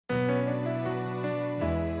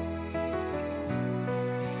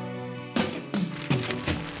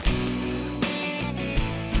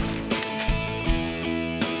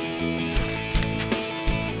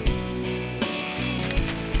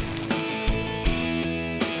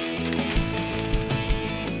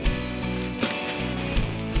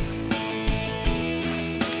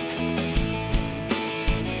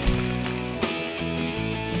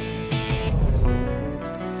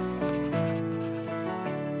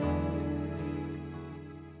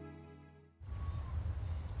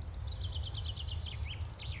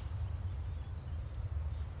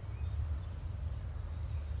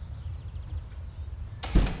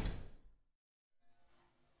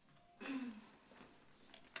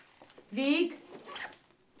Վիկ։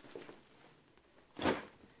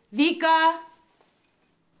 Վիկա։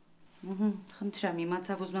 Խնդրեմ,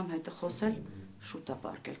 իմացավ ուզում եմ հետը խոսել, շուտ է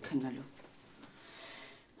պարկել քննելու։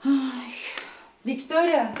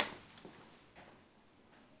 Վիկտորիա։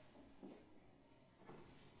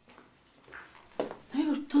 Այ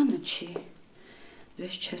որ տանը չի։ Դու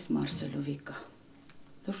ես չես մարսելու, Վիկա։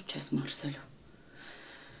 Դու չես մարսելու։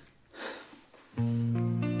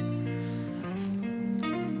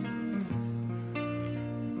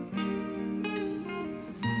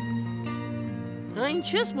 Ինչ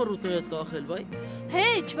ես մռութներ հետ կախել, վայ։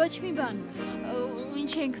 Հեչ, ոչ մի բան։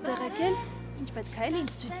 Ինչ ենք ստեղ եկել, ինչ պետք է էլ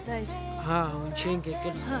ինձ ցույց տայր։ Հա, ինչ ենք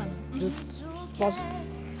եկել։ Հա։ Դու բաս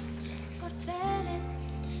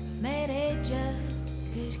մեր էջը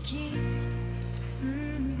գրքի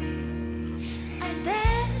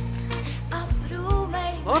Այնտեղ ապրում է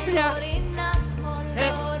օրինաց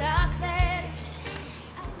մոլորակներ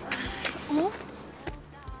Ու։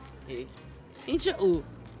 Ինչը ու։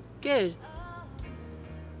 Կեր։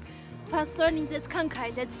 Պաստորն ինձ այսքան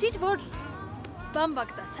քայլեցրիր, որ բամբակ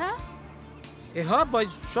տաս, հա։ Հա, բայց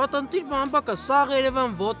շատ ընտիր բամբակ է, սաղ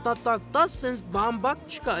Երևան ոտնատակ տաս, սենց բամբակ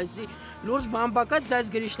չկա, այսի լուրջ բամբակա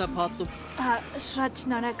ձայց գրիշն է փատում։ Հա, շատ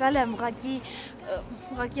շնորհակալ եմ, ուղղակի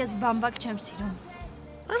ես բամբակ չեմ սիրում։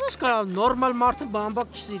 Ոնց կարա նորմալ մարդը բամբակ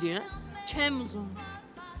չսիրի, հա։ Չեմ ուզում։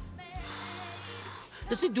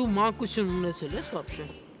 Լսի դու մանկություն ունեցել ես, բաբշե։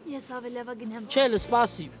 Ես ավելավա գնամ։ Չէ,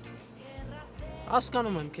 սպասի։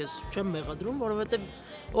 Հասկանում եմ քեզ, չեմ մեղադրում, որովհետև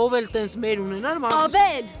ով էլ տենց մեր ունենար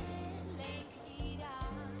Աբել։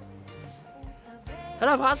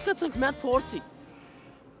 Հրավ հասկացանք մի հատ փորձի։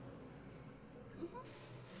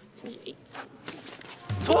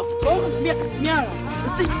 Թող, մի արա,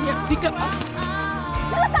 լսի, Վիկա,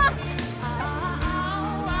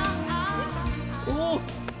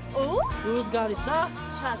 Դուդ գալիս, հա։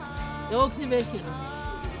 Շատ։ Օգնի վերքին։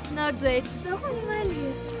 Նոր դու եք տողում իմ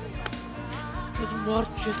ես։ Այդ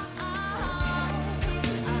մարդ չէ։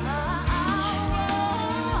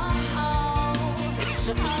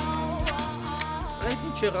 Այս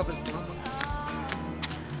ինչ եղավ ես բամբակ։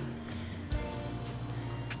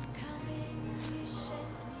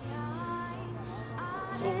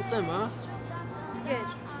 Ուտեմ, հա։ Գեր։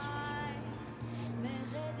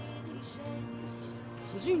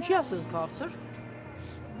 Ես ինչի ասես քաղցր։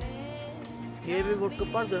 Եվի որ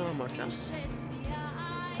կպար դրա համար չեմ։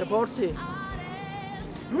 Դե փորձի։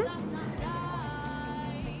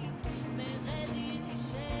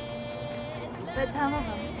 Բայց համով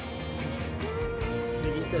եմ։ Մի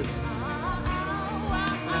գիտես։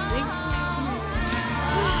 Նացի։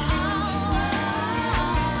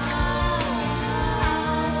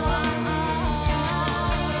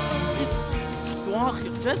 Դու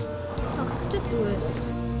ախիղ չես։ Ախիղ դու ես։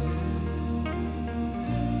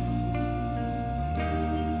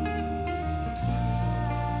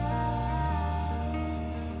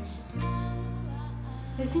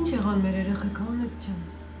 Ես ինչ եղան մեր երեխեքա ունեք ջան։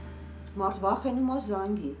 Մարդ վախենում է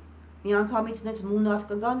զանգի։ Մի անգամից նենց մունատ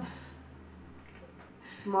կգան,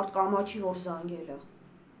 մարդ կամաչի, որ զանգել է։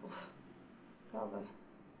 Լավ է։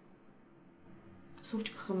 Սուրճ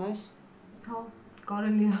կխմես։ Հա,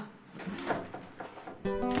 կարելի է։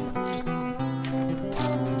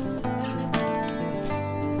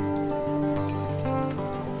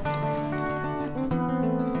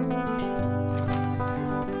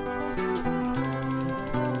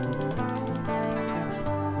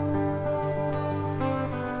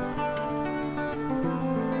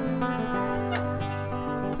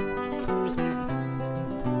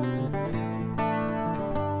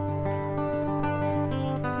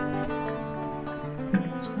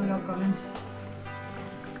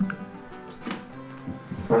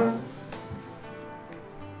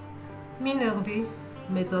 Մի նեղվի,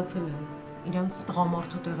 մեծացել են, իրանց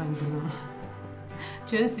տղամարդու տեղ են դնում։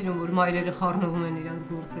 Չեն սիրում, որ մայրերը խառնվում են իրանց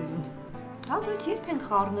գործերին։ Հա, դուք երբ ենք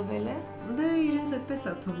խառնվել է։ Դե իրենց այդպես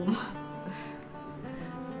է թվում։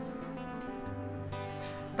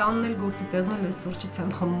 Տանն էլ գործի տեղն էլ ես սուրճից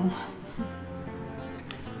եմ խմում։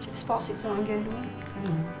 Սպասի զանգելու։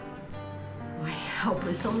 Այ,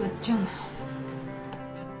 ապրեսոն մեծ ջան։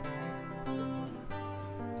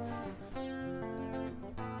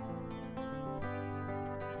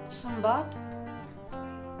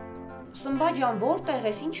 Սմբատ ջան, որտեղ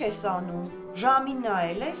ես, ինչ ես անում, ժամին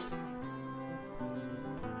նայել ես։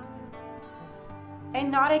 Են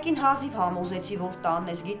Նարեկին հազիվ համոզեցի, որ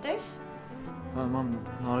տանն ես, գիտես։ Հա, մամ,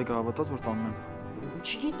 Նարեկը հավատաց, որ տանն եմ։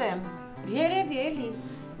 Չգիտեմ, երևի էլի,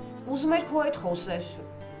 ուզում էր քո հետ խոսեր,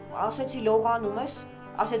 ասեցի լողանում ես,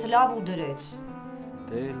 ասեց լավ ու դրեց։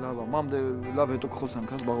 Դե լավ է, մամ, դե լավ հետո կխոսանք,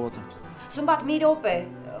 հա, զբաղված եմ։ Սմբատ մի րոպե,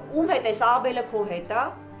 Ում հետ ես, Աբելը քո հետ, հա?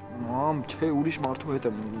 Մամ, չէ, ուրիշ մարդու հետ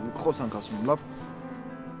եմ, խոսանք ասում, լավ։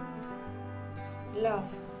 Լավ։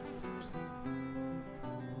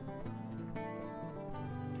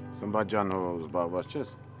 Սմբատ ջան, զբաղված չես։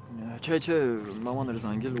 Չէ, մաման էր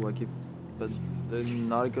զանգել ուղղակի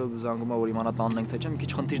Նարեկը զանգում է, որ իմանա տանն ենք թե չէ, մի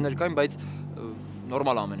քիչ խնդիրներ կային, բայց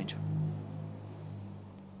նորմալ ամեն ինչ։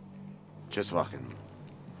 Չես վախենում։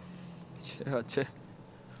 Չէ։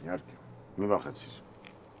 Իհարկե, մի վախեցիր։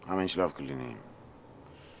 Ամեն ինչ լավ կլինի։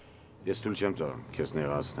 Ես թույլ չեմ տա քեզ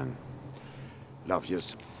նեղացնեն։ Լավ,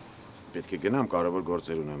 ես պետք է գնամ, կարևոր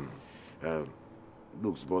գործեր ունեմ։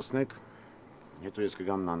 Դուք զբոսնեք, հետո ես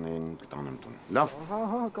կգամ նանեին կտանեմ տուն։ Լավ։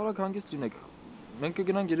 Հա, կարակ հանգիստ լինեք։ Մենք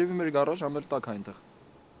կգնանք երևի մեր գարաժ, ամեր տակ այնտեղ։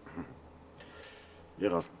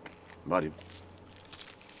 Եղավ, բարի։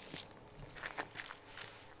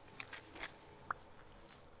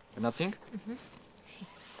 Գնացինք։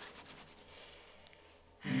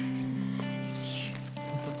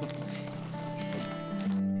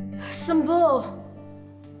 Սմբո։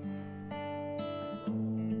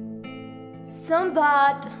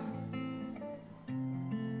 Սմբատ։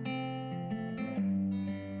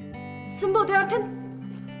 Սմբո, դե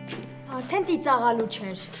արդեն ծիծաղալու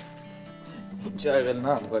չէր։ Ինչ ա եղել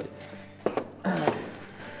նա, բայ։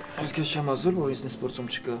 Ես քեզ չեմ ասել, որ ինձ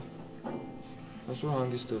սպորտում չկա։ Ասում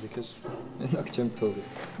հանգիստ եղի, քեզ մենակ չեմ թողի։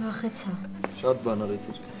 Վախեցա։ Շատ բան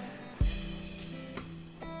արեցիր։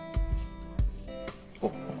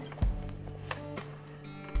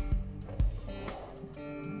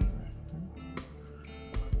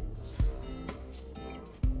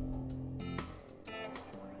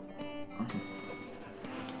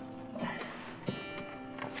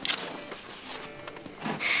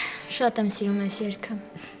 Շատ եմ սիրում այս երգը։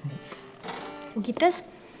 Ու գիտես,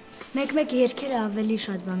 մեկ-մեկ երգերը ավելի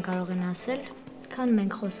շատ բան կարող են ասել, քան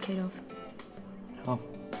մենք խոսքերով։ Հա։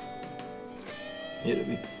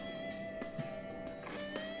 Երևի։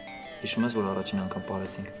 Հիշում ես, որ առաջին անգամ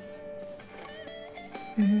պարեցինք։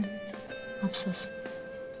 Ափսոս։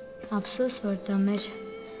 Ափսոս, որ դա մեր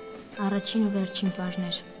առաջին ու վերջին պարն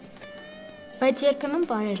էր։ Բայց երբեմն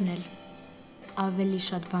պարերն էլ ավելի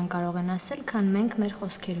շատ բան կարող են ասել, քան մենք մեր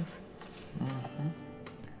խոսքերով։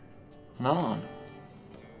 Նան։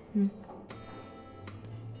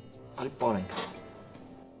 Արի պարենք։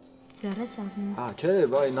 Ձեռես աղում։ Հա, չէ,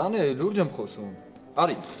 բայ, նան է, լուրջ եմ խոսում։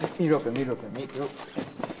 Արի, մի րոպե։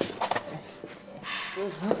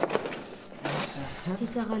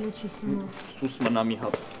 Ծիծաղալու չի Սիմո։ Սուս մնա մի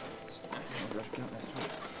հատ։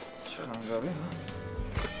 Չխանգարի, հա։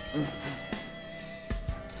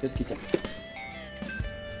 Ես գիտեմ։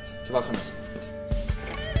 Չվախենաս։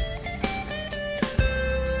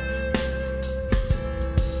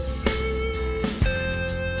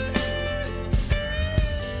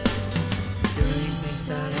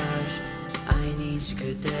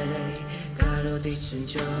 Կարոտից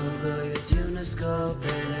շնչով գոյությունս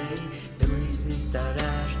կոպել էի Դու ինձնից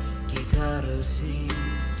տարար գիթարս վին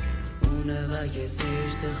Ու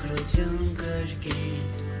նվագեցիր տխրություն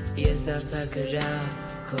կրկին Ես դարձա կրակ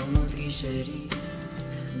քո մոտ գիշերի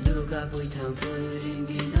Դու կապույտ համբույր իմ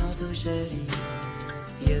գինոտ ուշերի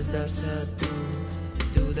Ես դարձա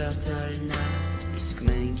դու դարձար նա Իսկ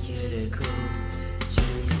մենք երեքով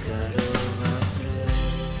չենք կարող ապրել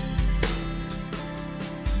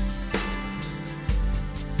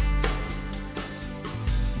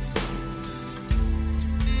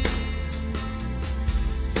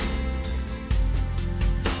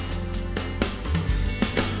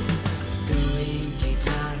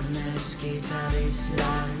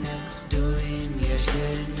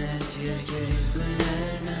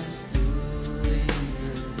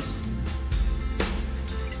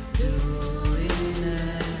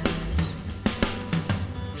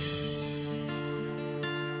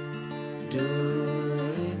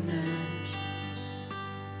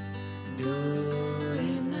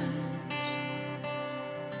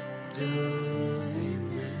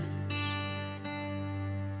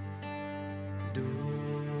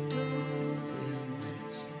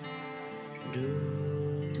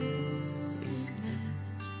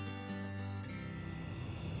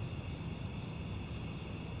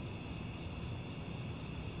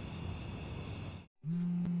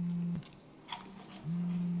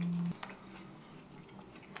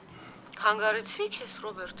Հանգարեցիք ես,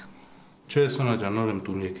 Ռոբերտ։ Չէ, Սոնա ջան, նոր եմ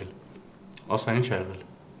տուն եկել։ Ասա ինչ ա եղել։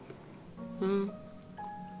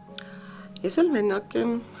 Ես էլ մենակ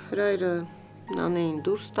եմ, հրայրը Նանեին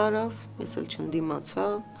դուրս տարավ, ես էլ չնդիմացա,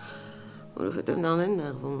 որովհետև Նանեն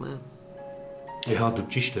նեղվում է։ Հա, դու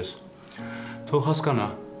ճիշտ ես։ Թող հասկանա։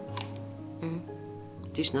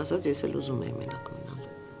 Ճիշտն ասած, ես էլ ուզում էի մենակ մնալ։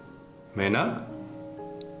 Մենակ։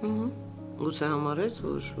 Գուցե համարես,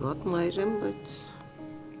 որ վատ մայր եմ, բայց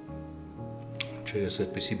Չէ, ես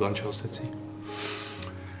այդպիսի բան չասեցի։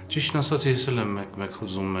 Ճիշտն ասած, ես էլ եմ մեկ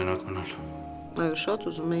ուզում մենակ մնալ։ Այո, շատ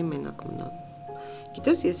ուզում էի մենակ մնալ։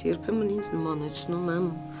 Գիտես, ես երբեմն ինձ նմանեցնում եմ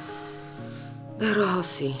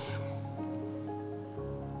դեռահասի։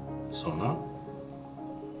 Սոնա,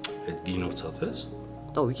 այդ գինով ցած ես։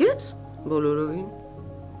 Ո՞վ ես։ Բոլորովին։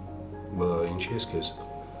 Բա ինչի ես քեզ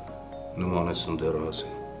նմանեցնում դեռահասի։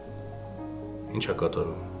 Ինչա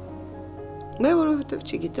կատարում։ Მე որովհետև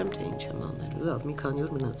չգիտեմ թե ինչ եմ անելու։ Լավ, մի քանի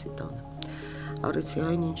օր մնացի տանը։ Արեցի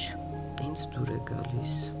այնինչ ինձ դուր է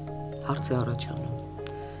գալիս։ Հարց է առաջանում։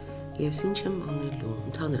 Ես ինչ եմ անելու,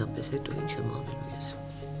 ընդհանրապես հետո ինչ եմ անելու ես։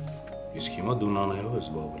 Իսկ հիմա դու նանայով ես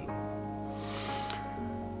զբաղվելու։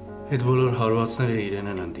 Այդ բոլոր հարվածները իրեն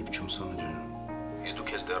են դիպչում Սոնա ջան։ Իսկ դու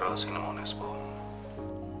քեզ դեռահասի նման ես զբաղվում։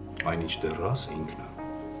 Այնինչ դեռահասը ինքն է։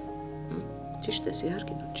 Ճիշտ ես,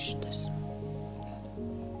 իհարկե դու ճիշտ ես։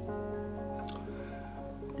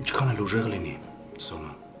 Ինչքան էլ ուժեղ լինի,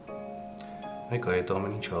 Սոնա։ Մեկը այդ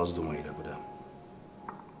ամեն ինչը ազդում է իր վրա։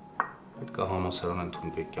 Պետք է համասարան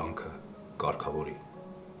ընդունվի կյանքը կարգավորի։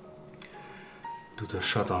 Դու դեռ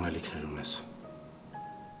շատ անելիքներ ունես։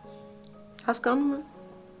 Հասկանում եմ։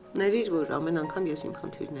 Ներիր, որ ամեն անգամ ես իմ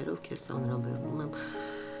խնդիրներով քեզ ծանրաբեռնում եմ։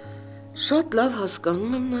 Շատ լավ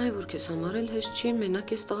հասկանում եմ նաև, որ քեզ համար էլ հեշտ չի, մենակ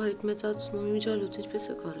ես տղա հետ մեծացնում, իմիջալուց ինչպես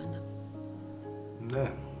է կարենը։ Դե,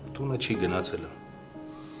 տունը չի գնացել։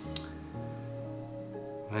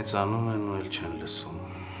 Մեծանում են ու էլ չեն լսում։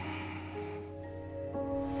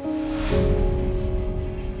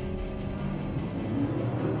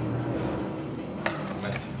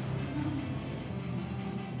 Մերսի։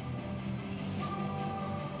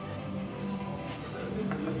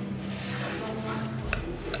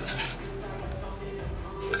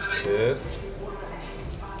 Ես։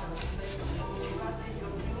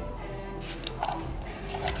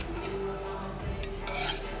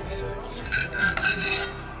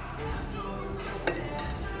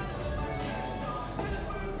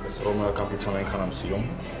 Ռոմեական այնքան եմ սիրում։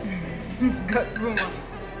 Զգացվում է։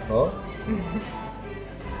 Հա։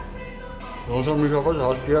 Ոնց մի ժողով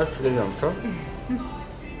հաշվիած չլինեմ, չէ՞։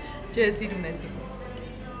 Չէ, սիրուն ես ուտում։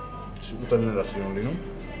 Ուտելն էլ սիրուն լինում։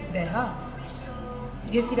 Դե հա։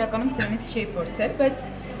 Ես իրականում սրանից չէի փորձել, բայց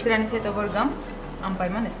սրանից հետո որ գամ,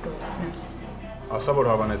 անպայման ես կվերցնեմ։ Ասա որ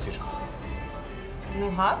հավանեցիր։ Ну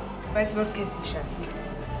հա, բայց որ քեզ հիշացնի։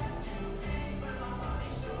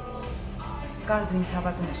 Կար դու ինձ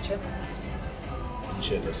հավատում ես, չէ՞։ Ինչ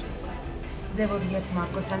է դες։ Դե որ ես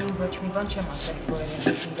Մարկոսյանին ոչ մի բան չեմ ասել, որևէ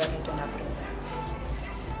ինձ հետ են ապրում։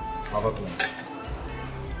 Հավատում եմ։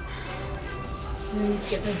 Նույնիսկ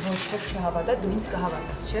եթե ոչ ոք չհավատա, դու ինձ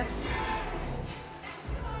կհավատաս, չէ՞։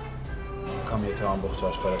 Կամ եթե ամբողջ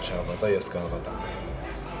աշխարհը չհավատա, ես կհավատամ։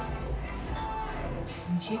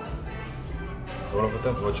 Ինչի՞։ Որովհետև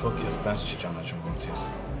ոչ ոք քեզ տենց չի ճանաչում ոնց ես։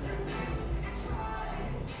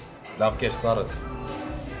 Լավ կեր սարդ։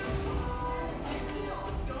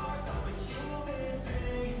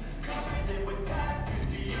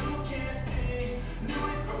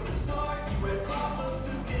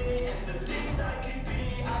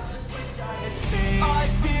 I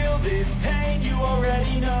feel this pain, you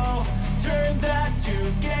already know. Turn that to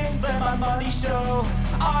gains, let my money show.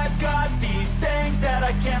 I've got these things that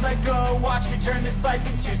I can't let go. Watch me turn this life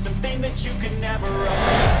into something that you could never own.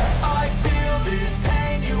 I feel this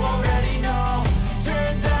pain, you already know.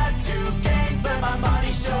 Turn that to gains, let my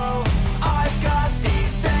money show. I've got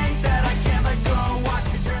these things that I can't let go. Watch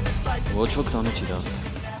me turn this life into Ոչ ոք տանը չի դավիթ։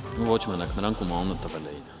 Ոչ մենակ նրանք ում անունը տվել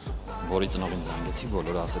էին։ Որի ծնողին զանգեցի,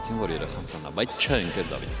 բոլորը ասացին, որ երեխան տանա, բայց չէ, ընկեր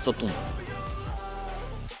Դավիթ, ստում։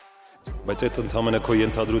 Բայց այդ ընդհանրապես քո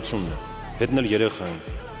ենթադրությունն է։ Հետն էլ երեխա են։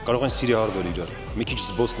 Կարող են սիրի հարվել իրար։ Մի քիչ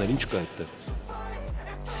զբոսներ, ինչ կա այդտեղ։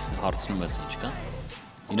 Հարցնում ես ինչ կա։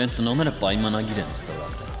 Իրենց ծնողները պայմանագիր են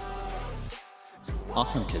ստորագրել։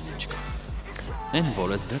 Ասեմ քեզ ինչ կա։ Այն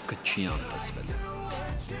որես դեպքը չի անտեսվել։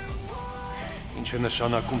 Ինչ է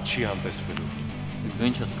նշանակում չի անտեսվելու։ Դու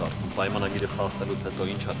ինչ ես կարծում, պայմանագիրը խախտելուց հետո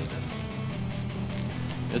ինչ ա լինել։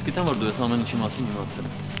 Ես գիտեմ, որ դու ես ամեն ինչի մասին իմացել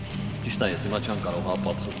ես։ Ճիշտ է, ես հիմա չեմ կարող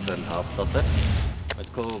ապացուցել, հաստատել, բայց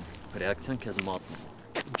քո ռեակցիան քեզ մատնում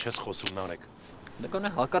է։ Ինչ ես խոսում Նարեկ։ Դե կոնե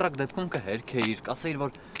հակառակ դեպքում կհերքեիր, կասեիր,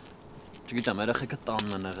 որ չգիտեմ, երեխեքը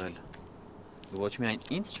տանն են եղել։ Դու ոչ միայն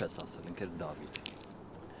ինձ չես ասել, ինքեր Դավիթ։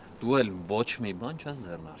 Դու էլ ոչ մի բան չես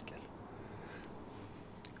ձեռնարկել։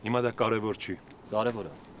 Հիմա դա կարևոր չի։ Կարևոր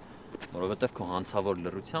է, որովհետև քո հանցավոր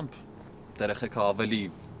լռությամբ երեխեքը ավելի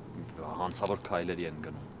հանցավոր քայլերի են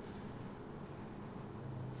գնում։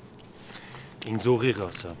 Ինձ ուղիղ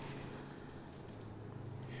ասա։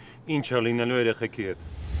 Ինչ է լինելու երեխեքի հետ։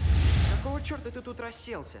 Какого черта ты тут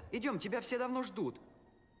расселся? Идем, тебя все давно ждут.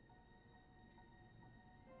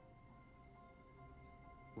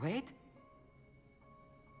 Wait.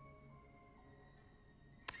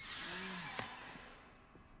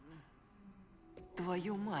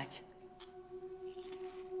 Твою мать.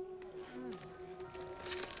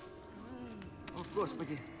 О,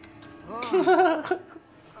 Господи.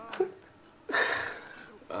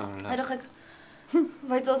 Երեխեք,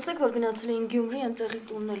 բայց ասեք, որ գնացել էին Գյումրի, այնտեղի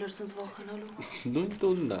տունն էլ էր սենց վախենալու։ Նույն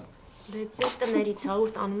տունն է։ Դե ծեր տներից հա ուր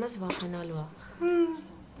տանում ես վախենալու է։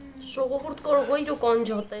 Ժողովուրդ կարող է իրոք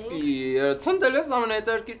անջատեին։ Ցնդել ես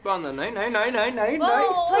ամենահետաքրքիր բանը, նայ։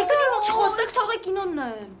 Վայ կնի չխոսեք, թողեք կինոն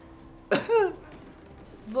նայեմ։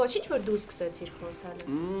 Ոչինչ որ դու սկսեցիր խոսալ։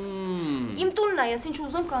 Իմ տունն է, ես ինչ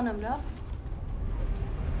ուզում կանեմ, լավ։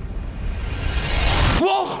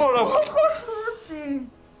 Ոխորը։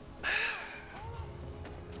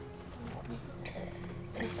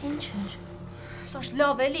 Այս ինչ էր։ Սաշ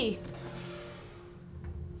լավ էլի։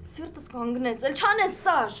 Սիրտս կանգնեց, էլ չանես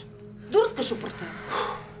Սաշ։ Դուրս կշուպրտեմ։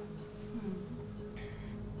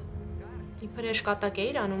 Իբր էշկատակ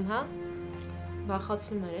էիր անում, հա։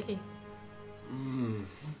 Վախացնում էր էլի։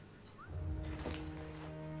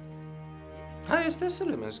 Հա, ես տեսել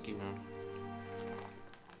եմ այս կինոն։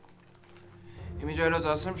 Իմիջայլոց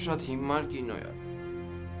ասեմ շատ հիմար կինո է։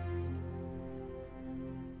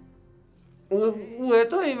 Ու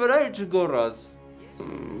հետո ի վրա էլ չգոռաս։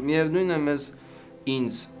 Միևնույն է մեզ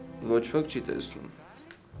ինձ ոչ ոք չի տեսնում։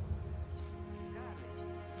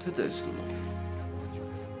 Թե տեսնում է։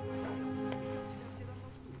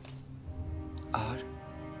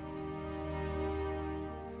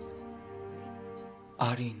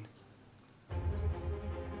 Արին։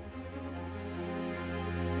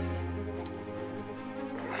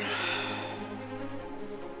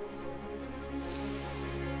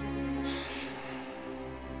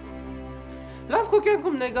 Լավ քո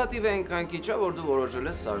կյանքում նեգատիվ է այնքան քիչ է, որ դու որոշել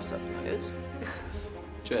ես սարսափ նայես։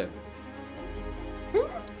 Չէ։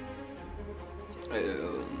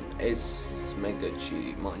 Էս մեկը չի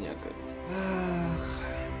մանյակը։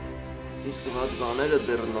 Իսկ վատ բաները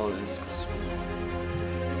դեռ նոր են սկսվում։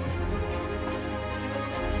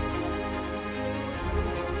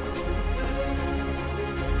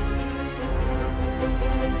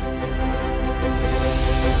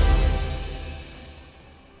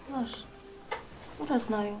 Սաշ, ուր ես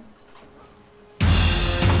նայում։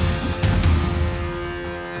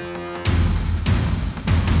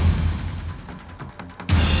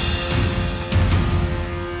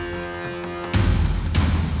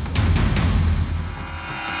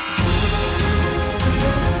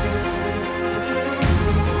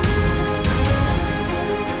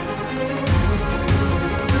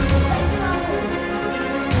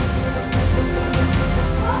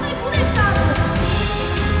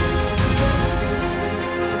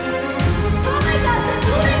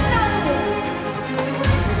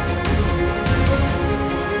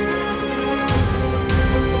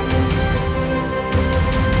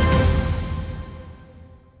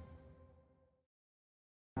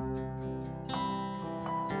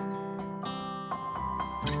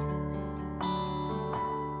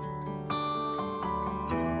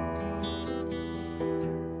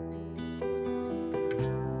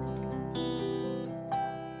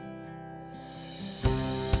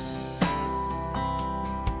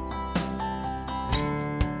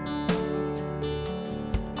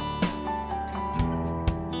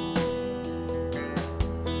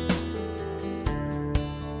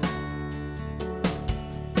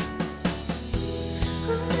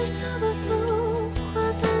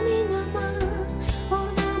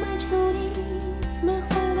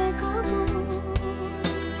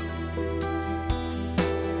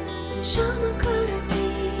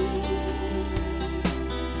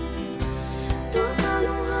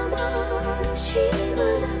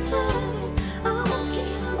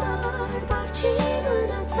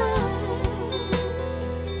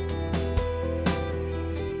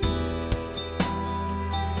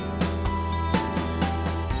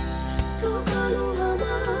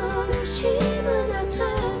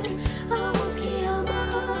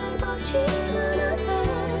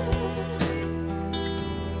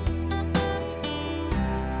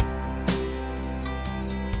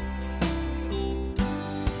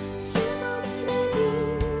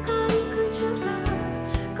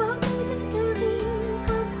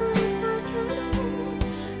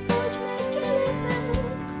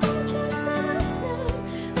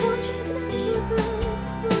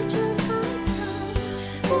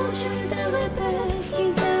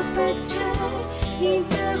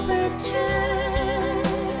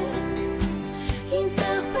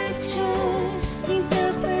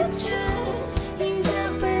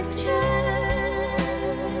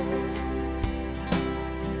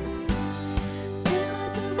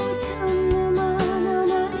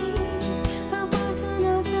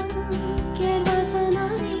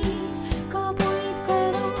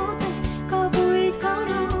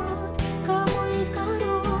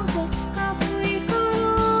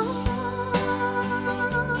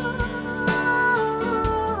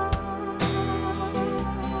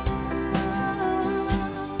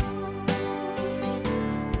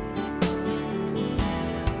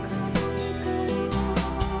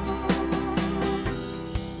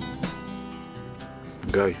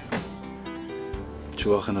 Գայ,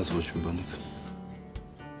 չվախենաս ոչ մի բանից։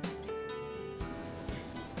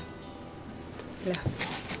 Լավ։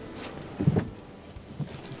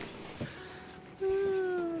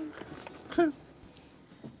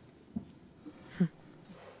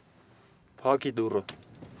 Փակի դուռը։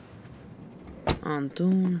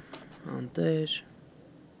 Անտուն, անտեր,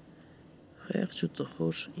 խեղճ ու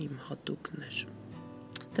տխոր իմ հատուկներ։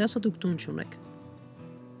 Թե ասա դուք տուն չունեք։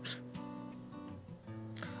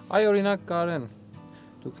 Այ օրինակ Կարեն,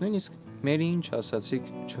 դուք նույնիսկ մերի ինչ ասացիք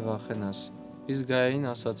չվախենաս, իսկ Գայային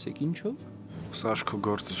ասացիք ինչով։ Սա քո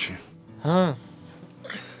գործը չի։ Հա։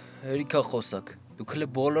 Հերիքա խոսակ, դուք հələ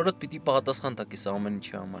բոլորդ պիտի պատասխան տաք այս ամեն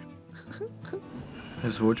ինչի համար։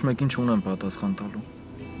 Ես ոչ մեկին չունեմ պատասխան տալու։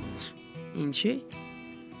 Ինչի՞։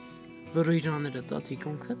 Որը իրաները տա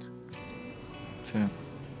թիկունքդ։ Չէ,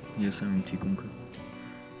 ես եմ իմ թիկունքը։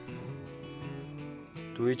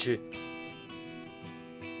 Դու իջի։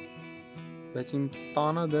 Բայց իմ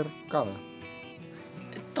տանը դեռ կա։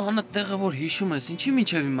 Տանը տեղը որ հիշում ես, ինչի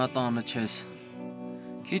մինչև հիմա տանը չես։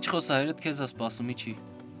 Քիչ խոսա, երդ քեզ է սպասում, իջի։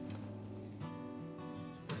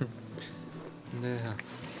 Դե հա։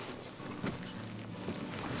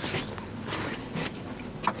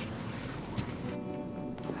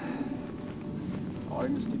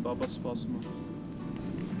 Այնստի բաբա սպասում է։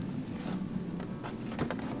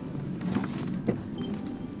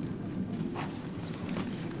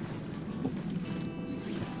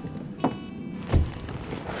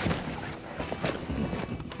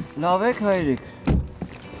 Լավ եք հայրիկ։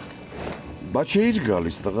 Բա չէիր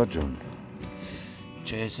գալիս տղա ջան։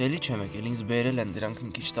 Չէ, ես էլի չեմ եկել, ինձ բերել են, դրանք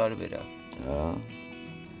մի քիչ տարբեր է։ Հա։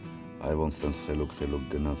 Այ ոնց տենց խելոք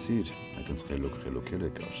գնացիր, այդպես խելոք էլ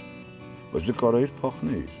եկար։ Բայց դու կարայիր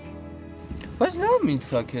փախնեիր։ Բայց լավ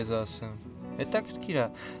միտք է քեզ ասեմ։ Հետաքրքիր է։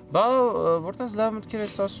 Բա որտես լավ մտքեր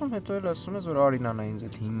ես ասում, հետո էլ ասում ես որ Արինան է ինձ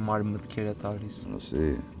այդ հիմար մտքերը տալիս։ Ասի,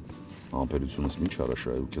 ամպերությունս ինչ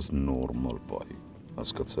արաշայու քեզ նորմալ պահի։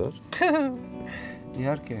 Հասկացար։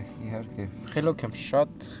 Իհարկե։ Խելոք եմ,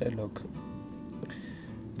 շատ խելոք։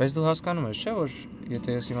 Բայց դու հասկանում ես, չէ՞ որ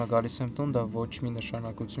եթե ես հիմա գալիս եմ տուն, դա ոչ մի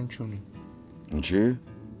նշանակություն չունի։ Ինչի՞։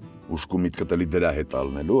 Ուշկու միտքդ էլի դրա հետ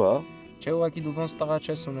ալնելու, հա։ Չէ, ուղղակի դու ոնց տղա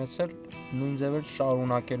չես ունեցել, նույն ձևեր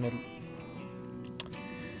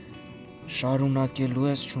շարունակելու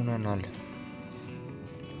ես չունենալ։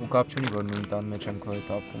 Ու կապ չունի, որ նույն տան մեջ եմ քո հետ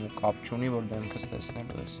ապրում, ու կապ չունի, որ դեմքս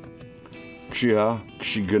տեսնելու ես։ Քշի, հա,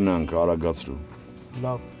 քշի գնանք, արագացրու։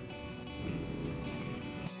 Լավ։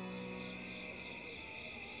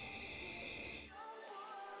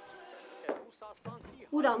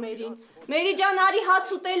 Ուրա Մերին։ Մերի ջան, արի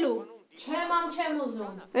հաց ուտելու։ Չեմ ամ, չեմ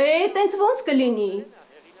ուզում։ Տենց ոնց կլինի։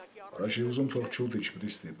 Առաջի ուզում թող չուտի, չպետք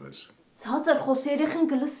է ստիպես։ Ցածր խոս երեխեն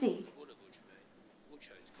կլսի։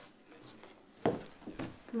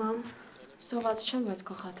 Մամ, սոված չեմ, բայց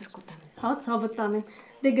քո խաթր կուտեմ։ Հաց հավտան է։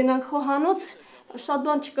 Դե գնանք խոհանոց, շատ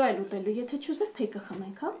բան չկա էլ ուտելու, եթե չուզես թեյ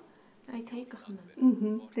կխմենք, հա։ Այ թեյ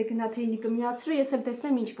կխմեմ։ Դե գնա թեյնիկը միացրու, ես էլ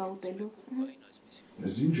տեսնեմ ինչ կա ուտելու։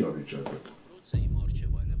 Ես ինչ ավիճակ եք։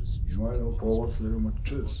 Հիմա այն փողոցներում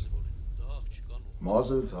չես։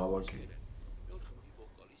 Մազերդ հավաքի։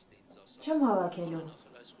 Չեմ հավաքելու։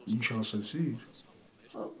 Ինչ ասեցիր։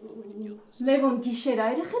 Լևոն գիշեր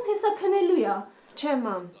երեխեն հեսա քնելու է։ Չէ,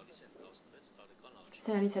 մամ։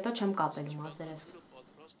 Սրանից հետո չեմ կապելու մազերս։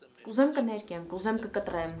 Կուզեմ կներկեմ, կուզեմ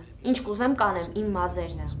կկտրեմ, ինչ կուզեմ կանեմ, իմ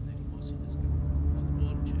մազերն է։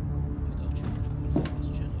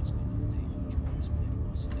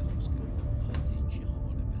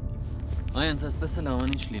 Այ հենց այսպես էլ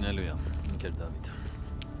ամեն ինչ լինելու է, ընկեր Դավիթ։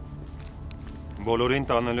 Բոլորին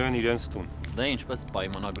տանելու են իրենց տուն։ Դա ինչպես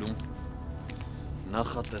պայմանագրում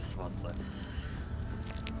նախատեսված է։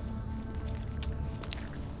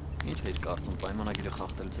 Ինչ էիր կարծում պայմանագիրը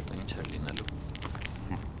խախտելուց հետո ինչ էր լինելու։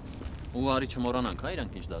 Ու արի չմոռանանք, հա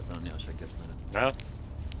իրանք ինչ դասարանի աշակերտները։ Հա։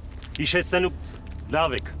 Հիշեցնելու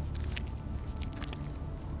լավ եք։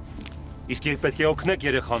 Իսկ երբ պետք է օգնեք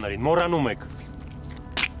երեխաներին, մոռանում եք։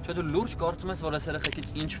 Չէ դու լուրջ կարծում ես, որ այս երեխեքից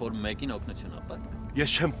ինչ որ մեկին օգնություն ապաք։ Ես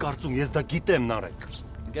չեմ կարծում, ես դա գիտեմ, Նարեկ։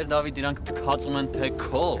 Ընկեր Դավիթ, իրանք թքածում են թե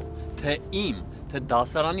քո, թե իմ, թե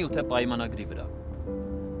դասարանի ու թե պայմանագրի վրա։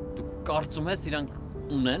 Դու կարծում ես իրանք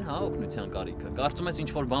ունեն, հա, օգնության կարիքը։ Կարծում ես ինչ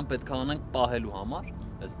որ բան պետք է անենք պահելու համար,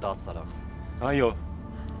 այս դասարանը։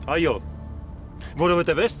 Այո։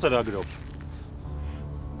 Որովհետև այս ծրագրով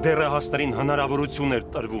դեռահասներին հնարավորություն էր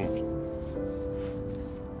տրվում։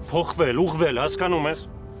 Փոխվել, ուղղվել, հասկանում ես։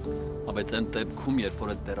 Բայց այն դեպքում, երբ որ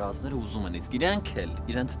այդ դեռահասները ուզում են, իսկ իրենք էլ,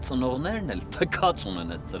 իրենց ծնողներն էլ թքած ունեն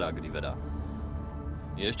այս ծրագրի վրա։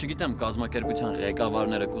 Ես չգիտեմ, կազմակերպության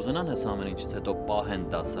ղեկավարները կուզենան այս ամեն ինչից հետո պահեն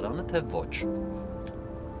դասարանը, թե ոչ։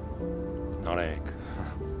 Նարեկ,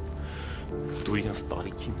 դու իրենց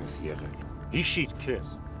տարիքին ես եղել, հիշիր քեզ։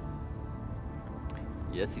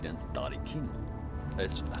 Ես իրենց տարիքին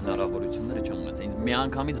այս հնարավորությունները չեմ ունեցել, ինձ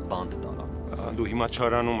միանգամից բանտ տարան։ Դու հիմա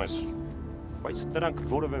չարանում ես, բայց դրանք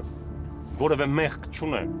որևէ մեղք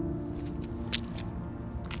չունեն։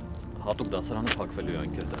 Հատուկ դասարանը փակվելու է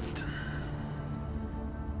անկեր Դավիթ։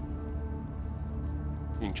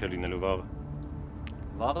 Ինչ է լինելու վաղը։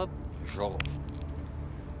 Վաղը ժողով։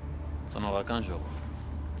 Ծնողական ժողով։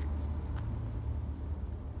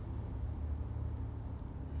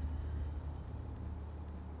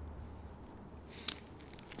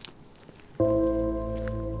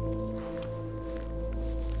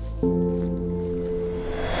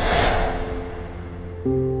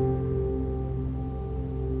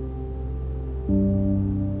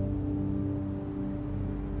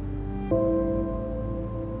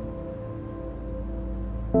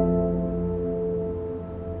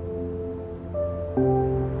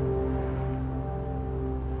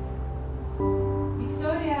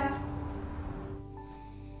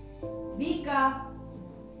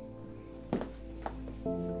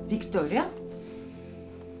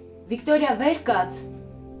 Վիկտորիա, վեր կաց։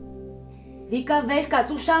 Վիկա, վեր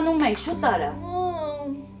կաց, ուշանում ենք, շուտ արա։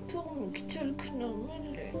 Թող մի քիչ էլ քնեմ,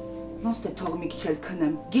 էլի։ Ոնց թե թող մի քիչ էլ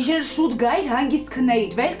քնեմ։ Գիշերը շուտ գայր, հանգիստ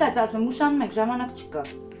քնեիր։ Վեր կաց, ասում եմ, ուշանում ենք, ժամանակ չկա։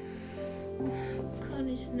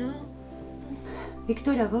 Քանիսն է։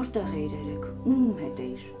 Վիկտորիա, որտեղ էիր երեկ։ Ում հետ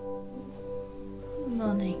էիր։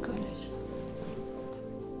 Ման էի գալիս։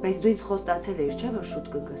 Բայց դու ինձ խոստացել էիր, չէ՞ որ շուտ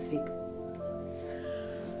կգաս, Վիկ։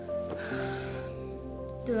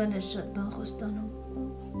 Դու ես շատ բան խոստանում։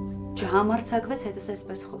 Չհամարձակվես հետս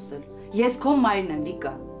այսպես խոսել։ Ես քո մայրն եմ,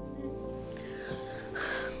 Վիկա։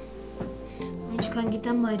 Ինչքան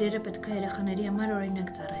գիտեմ, մայրերը պետք է երեխաների համար օրինակ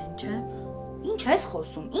ծառայեն, չէ՞։ Ինչ ես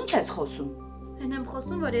խոսում։ Ինչ ես խոսում։ Այն եմ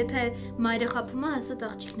խոսում, որ եթե մայրը խաբում է, հաստատ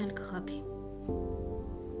աղջիկն էլ կխաբի։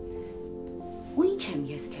 Ու ինչ եմ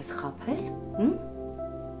ես քեզ խաբել,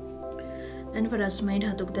 Այն որ ասում էին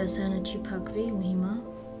Հատուկ դասարանը չի փակվի ու հիմա։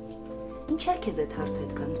 Ինչ է քեզ այդ հարցը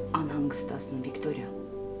այդքան անհանգստացնում, Վիկտորիա։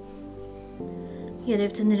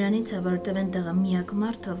 Երևի թե նրանից է, որտեղ այնտեղ է միակ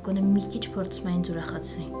մարդը, ով գոնե մի քիչ փորձում է ինձ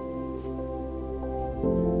ուրախացնի։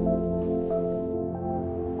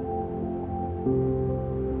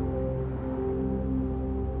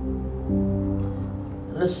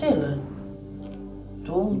 Լսել է։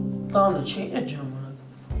 Դու տանը չի այդ ժամանակ։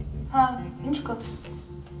 Հա, ինչ կա։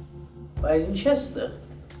 Բայց ինչ ես ստեղ։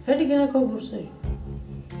 Հերի գնա քո գործերի։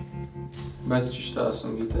 Բայց ճիշտ է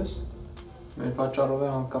ասում, գիտես, մեր պատճառով է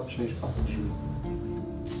անկապ չէիր պատմի։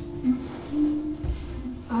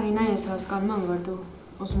 Արինա, ես հասկանում եմ, որ դու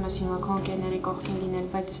ուզում ես հիմա քո ընկերների կողքին լինել,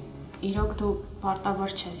 բայց իրոք դու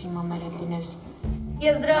պարտավոր չես հիմա մեր հետ լինես։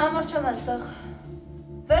 Ես դրա համար չեմ այստեղ։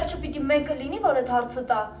 Վերջը պիտի մեկը լինի, որ այդ հարցը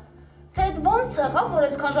տա։ Թե այդ ոնց եղավ, որ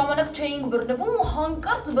այսքան ժամանակ չէինք բռնվում ու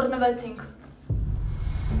հանկարծ բռնվեցինք։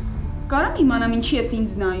 Կարամ իմանամ ինչի ես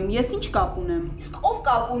ինձ նայում, ես ինչ կապ ունեմ։ Իսկ ով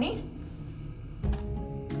կապ ունի։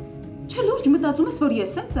 Չէ, լուրջ մտածում ես, որ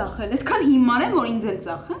ես եմ ծախել, այդքան հիմար եմ, որ ինձ էլ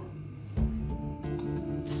ծախեն։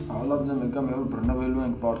 Լավ դե մեկը մի օր բռնվելու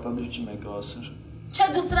ենք, պարտադիր չի մեկը ասեր։ Չէ,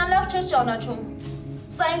 դու սրան լավ չես ճանաչում։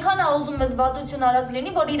 Սա այնքան է ուզում ես վատություն արած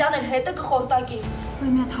լինի, որ իրան էլ հետը կխորտակի։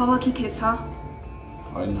 Ոյ մի հատ հավաքի քեզ, հա։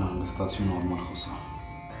 Արինա, հանգստացու նորմալ խոսա։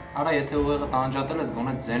 Արա, եթե ուղեղը տանջատել ես,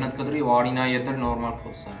 գոնե ձենդ կդրի ու Արինայի հետ էլ նորմալ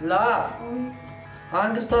խոսա։ Լավ։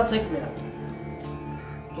 Հանգստացեք մի հատ։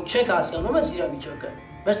 Դուք չեք հասկանում ես իրավիճակը։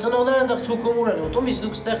 Մեր ծնողները այնտեղ թուքումուր են ուտում, իսկ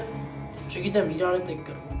դուք ստեղ, չգիտեմ, իրար հետ եք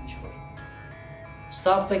կռվում ինչ-որ։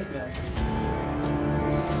 Ստավվեք մի հատ։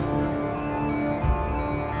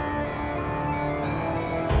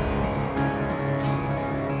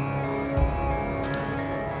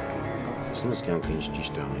 Տեսնես կյանքը ինչ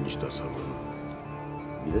ճիշտ է ամեն ինչ դասավորում։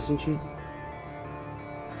 Գիտես ինչի։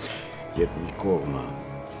 Երբ մի կողմը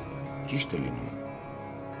ճիշտ է լինում,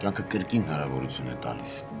 կյանքը կրկին հնարավորություն է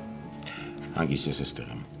տալիս։ Հանգիստ ես էստեղ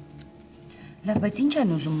եմ։ Լավ, բայց ինչ են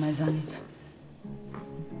ուզում մեզանից։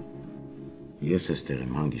 Ես էստեղ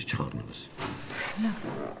եմ, հանգիստ չխառնվես։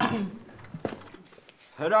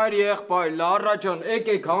 Հրայր եղբայր, Լարա ջան,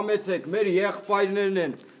 եկեք համեցեք, մեր եղբայրներն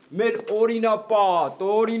են, մեր օրինապատ,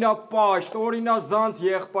 օրինապաշտ, օրինազանց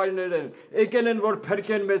եղբայրներ են, եկել են, որ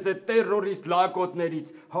փրկեն մեզ այդ տերորիստ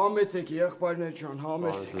լակոտներից, համեցեք եղբայրներ ջան,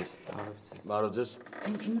 համեցեք։ Բարո ձեզ։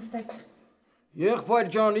 Նստեք։ Եղբայր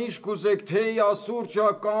ջան, ինչ կուզեք, թեյա, սուրճա,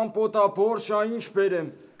 կամպոտա, բորշա, ինչ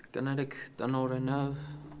բերեմ։ Կներեք տնօրենը։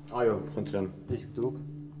 Այո, խնդրեմ։ Իսկ դուք։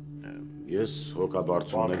 Ես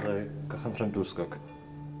հոգաբարձումն եմ։ Կխնդրեմ դուրս գաք։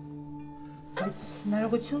 Բայց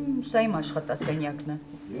ներողություն, սա իմ աշխատասենյակն է։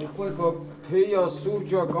 Եղբայր, բա թեյա,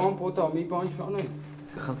 սուրճա, կամպոտա, մի բան չանենք։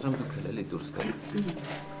 Կխնդրեմ դուք էլի դուրս գաք։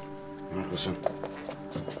 Մարկոսյան։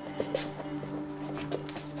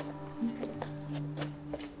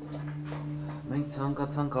 Մենք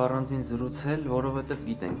ցանկացանք առանձին զրուցել, որովհետև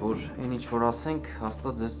գիտենք, որ այն ինչ որ ասենք,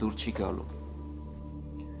 հաստատ ձեզ դուր չի գալու։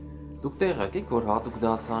 Դուք տեղյակ եք, որ Հատուկ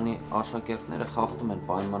դասարանի աշակերտները խախտում են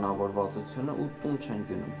պայմանավորվածությունը ու տուն չեն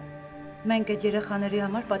գնում։ Մենք այդ երեխաների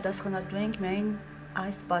համար պատասխանատու ենք միայն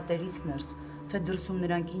այս պատերից ներս, թե դրսում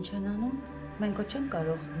նրանք ինչ են անում, մենք չենք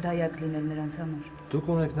կարող դայակ լինել նրանց համար։ Դուք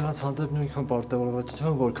ունեք նրանց հանդեպ նույնքան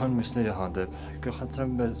պարտավորվածություն, որքան մյուսների հանդեպ։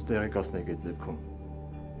 Կխնդրեմ մեզ տեղեկացնեք այդ դեպքում։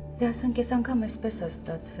 Դե ասենք այս անգամ այսպես է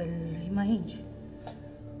ստացվել, հիմա ինչ։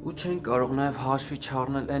 Ու չեն կարող նաև հաշվի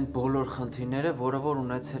չառնել այն բոլոր խնդիրները, որը որ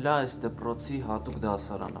ունեցել է այս դպրոցի Հատուկ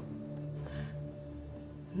դասարանը։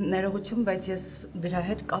 Ներողություն, բայց ես դրա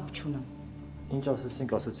հետ կապ չունեմ։ Ինչ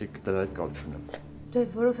ասեցիք դրա հետ կապ չունեմ։ Դե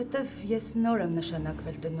որովհետև ես նոր եմ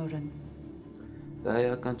նշանակվել տնօրեն։ Դա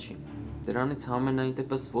էական չի։ Դրանից համենայն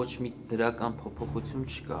դեպս ոչ մի դրական փոփոխություն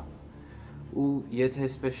չկա։ Ու եթե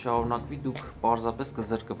այսպես շարունակվի, դուք պարզապես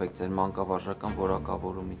կզրկվեք ձեր մանկավարժական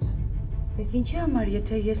որակավորումից։ Բայց ինչի համար,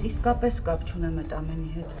 եթե ես իսկապես կապ չունեմ այդ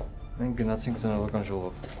ամենի հետ։ Մենք գնացինք ծնողական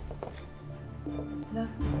ժողով։ Լավ։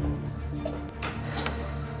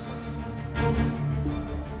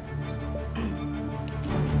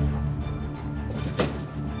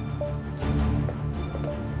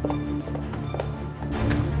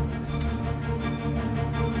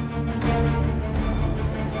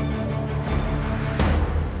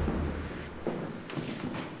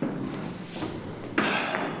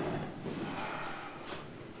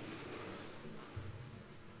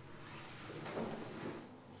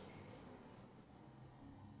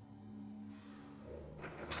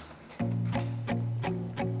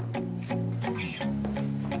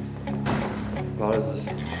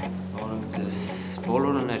 Բարև ձեզ,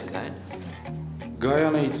 բոլորը ներկա են։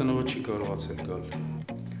 Գայանեի ծնողը չի կարողացել գալ։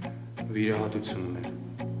 Վիրահատություն ուներ։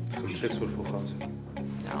 Խնդրեց, որ փոխանցեմ։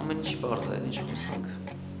 Ամեն ինչ պարզ է, ինչ խոսանք։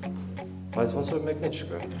 Բայց ոնց որ մեկն է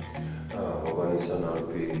չկա։ Հովանեսյան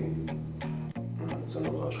Արփի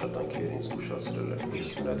ծնողը աշխատանքերին ինձ զգուշացրել է, ես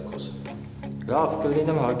նրա հետ խոսել։ Լավ,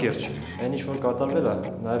 կլինեմ հակերճ։ Այն ինչ որ կատարվել է,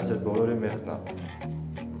 նաև ձեր բոլորի մեղքն է։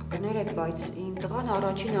 Կներեք, բայց իմ տղան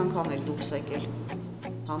առաջին անգամ էր դուրս եկել։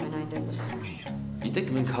 Ամենայն դեպս։ Գիտեք,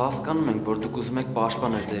 մենք հասկանում ենք, որ դուք ուզում եք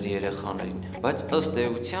պաշտպանել ձեր երեխաներին, բայց ըստ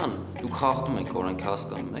էության դուք խախտում եք օրենք,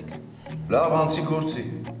 հասկանում եք։ Լավ, անցի գործի։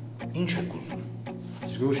 Ինչ եք ուզում։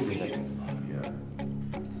 Զգույշ լինեք։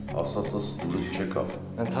 Ասածս լույս չեկավ։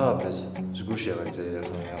 Ընդհանրապես, զգույշ եղեք ձեր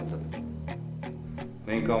երեխաների հանդեպ։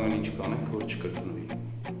 Մենք ամեն ինչ կանենք, որ չկրկնվի։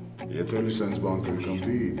 Եթե լի սենց բան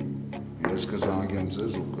կրկնվի, ես կզանգեմ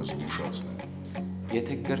ձեզ ու կզգուշացնեմ։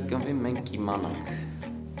 Եթե կրկնվի, մենք կիմանանք։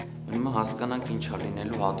 Հիմա հասկանանք ինչ է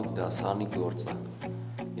լինելու Հատուկ դասարանի գործը։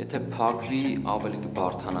 Եթե փակվի, ավելի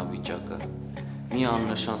կբարդանա վիճակը։ Մի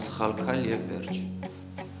աննշան սխալ քայլ եւ վերջ։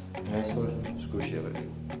 Հենց որ զգույշ եղեք։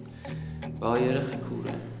 Բա երեխեք ուր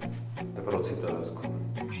են։ Դպրոցի տարածքում։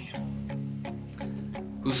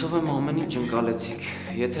 Հուսով եմ ամեն ինչ ընկալեցիք։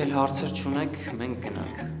 Եթե էլ հարցեր չունեք, մենք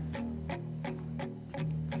գնանք։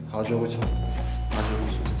 Հաջողություն։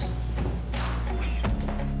 Հաջողություն ձեզ։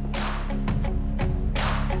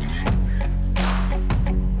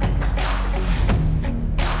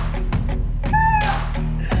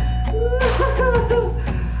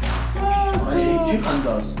 Ինչի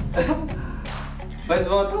խնդաս։ Բայց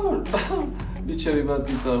վատա որ միջև իվա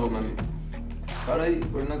ծիծաղում եմ։ Կարայի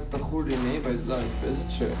օրինակ տխուր լինեի, բայց դա այդպես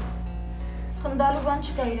չէ։ Խնդալու բան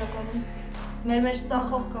չկա իրականում։ Մեր մեջ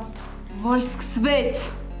ծախող կա։ Վայ, սկսվեց։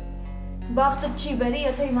 Բախտը չի բերի,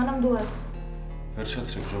 եթե իմանամ դու ես։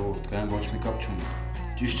 Վերջացրեք ժողովուրդ, Գայան ոչ մի կապ չունի։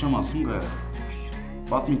 Ճիշտ չեմ ասում, Գայան։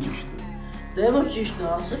 Պատմի ճիշտը։ Դե որ ճիշտն է,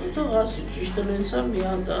 ասել ու թող ասի, ճիշտը նենց է մի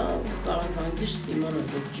հատ, կարող հանգիստ իմանալ,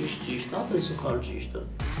 որ ճիշտն է, թե սխալ ճիշտը։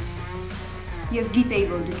 Ես գիտեի,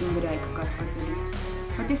 որ դուք իմ վրա եք կասկածելու,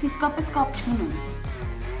 բայց ես իսկապես կապ չունեմ։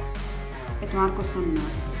 Այդ Մարկոսյանն է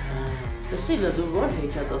ասել։ Լսիլը դու որ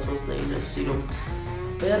հեքիաթասացներին ես սիրում,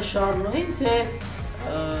 Բեր Շարլոյին, թե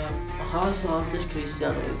Հանս Անտեր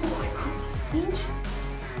Քրիստիանոյին։ Ինչ։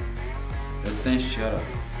 Այդ տենց չի արա։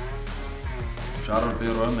 Շարլ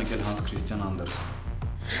Բերոյը մեկ էլ Հանս Քրիստիան Անդերսն։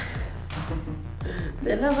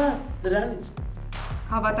 Դե լավ է, դրանից։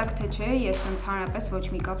 Հավատակ թե չէ, ես ընդհանրապես ոչ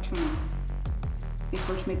մի կապ չունեմ։ Ես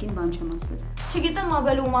ոչ մեկին բան չեմ ասել։ Չգիտեմ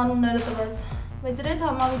ավելի ում անունները տվեց, բայց դրա հետ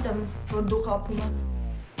համավիտ եմ, որ դու խաբում ես։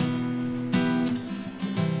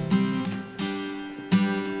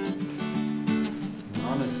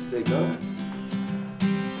 Հանս Սեգա։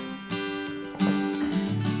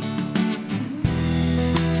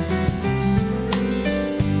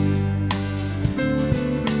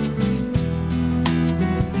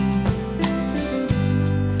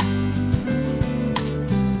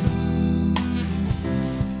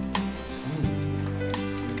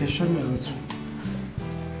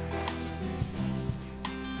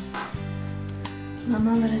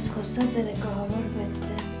 Ես խոսած երեկոհավոր, բայց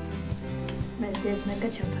դե մեզ դեզ մեկը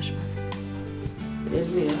չեմ պաշտպան։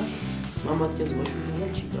 Երևի է, մամատ քեզ ոչ մի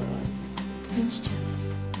բան չի կարող։ Ինչ չէ։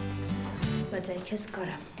 Բայց այ քեզ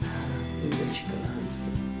կարա։ Ինձ էլ չի կարող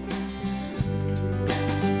համստել։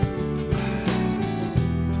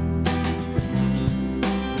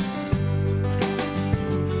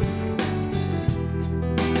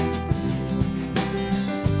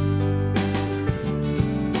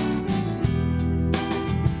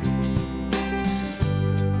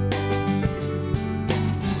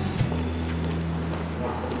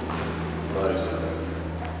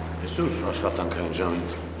 Աշխատանքային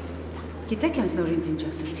ժամին։ Գիտեք այսօր ինձ ինչ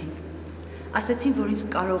ասեցին։ Ասեցին, որ ինձ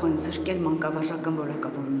կարող են զրկել մանկավարժական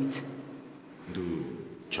որակավորումից։ Դու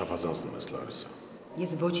չափազանցնում ես, Լարիսա։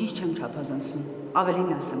 Ես ոչինչ չեմ չափազանցնում։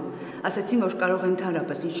 Ավելին ասեմ, ասեցին, որ կարող են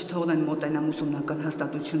ընդհանրապես ինձ չթողնեն մոտենամ ուսումնական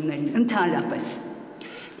հաստատություններին, ընդհանրապես։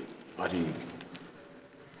 Արի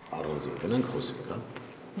առանձին գնանք խոսենք, հա։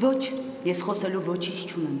 Ոչ, ես խոսելու ոչինչ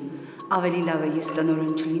չունեմ։ Ավելի լավ է ես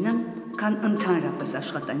տնօրեն չլինեմ, քան ընդհանրապես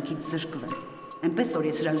աշխատանքից զրկվեմ։ Այնպես որ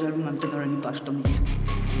ես հրաժարվում եմ տնօրենի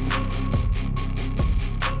պաշտոնից։